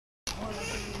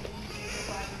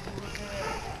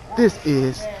This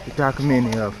is the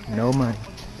documentary of No Money.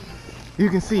 You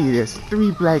can see there's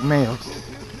 3 black males.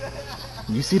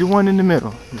 You see the one in the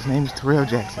middle. His name is Terrell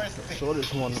Jackson.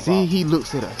 See, he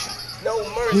looks at us.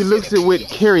 He looks at it with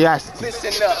curiosity.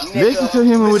 Listen to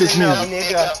him with his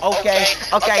music. Okay,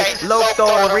 low throw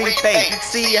and replay.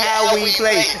 See how we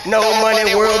play. No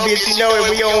money world, bitch, you know it,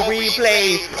 we on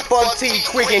replay. Fuck T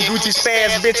quick and Gucci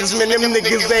fast bitches. Man, them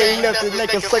niggas ain't nothing. They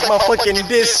can suck my fucking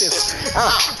dishes.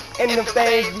 And the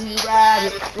things we ride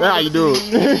it. How you do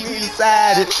it?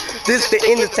 This the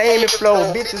entertainment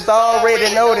flow. Bitches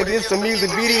already know that this a music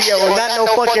video, not no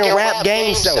fucking rap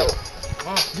game show.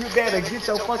 You better get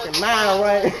your fucking mind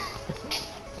right.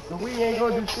 So we ain't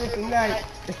gonna do shit tonight.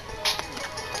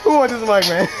 Who wants this mic,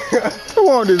 man? Who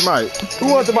wants this mic? Who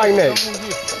wants the mic next?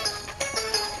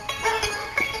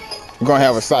 We're gonna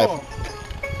have a cipher.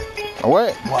 A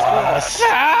what? What's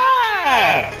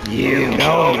up? You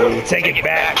know me. Take it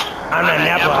back. I'm not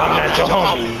Napa, I'm not your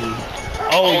homie.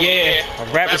 Oh yeah,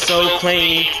 a rapper so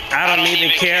clean. I don't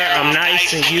even care. I'm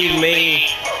nice and you mean.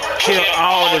 Kill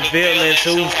all the villains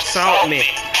who sought me.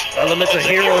 Elemental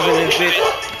heroes in this bitch.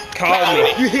 Call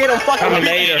me. You hear them fucking Coming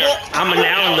later. I'm an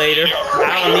now later.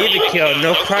 I don't need to kill.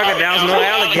 No crocodiles, no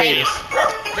alligators.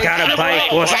 Got a bite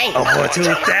for over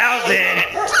 2,000.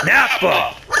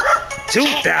 Napa.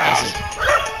 2,000.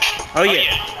 Oh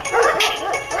yeah.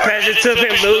 Present to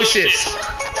him Lucius.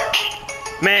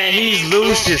 Man, he's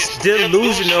Lucius,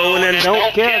 delusional, and I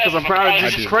don't care because I'm probably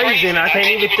just crazy and I can't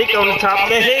even think on the top of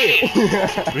the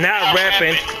head. Not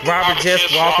rapping, Robert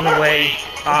just walking away.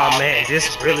 Oh man,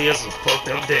 this really is a fucked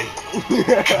up day.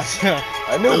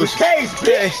 Anubis Cage,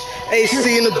 bitch.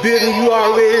 AC in the building, you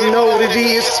already know what it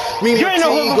is. Me and my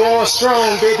team going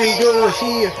strong, baby, you're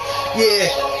here.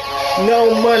 Yeah, No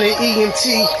Money ENT.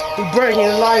 We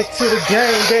bringing life to the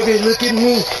game, baby, look at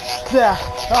me. Yeah,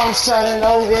 I'm shining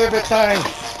on everything.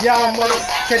 Y'all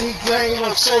motherfucking game,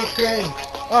 I'm so game.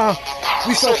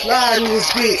 We so fly in this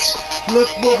bitch. Look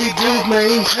what we do,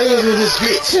 man. Hell in this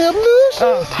bitch.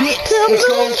 Bitch, let's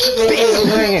go to the other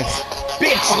lands.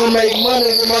 Bitch, we make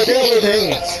money with my devil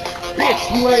dance. Bitch,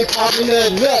 you ain't popping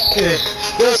that nothing.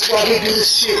 That's why we do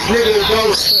this shit, nigga.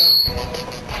 Go.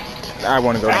 I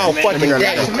want to go. I don't fucking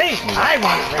That's me. I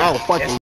want it. I don't fucking.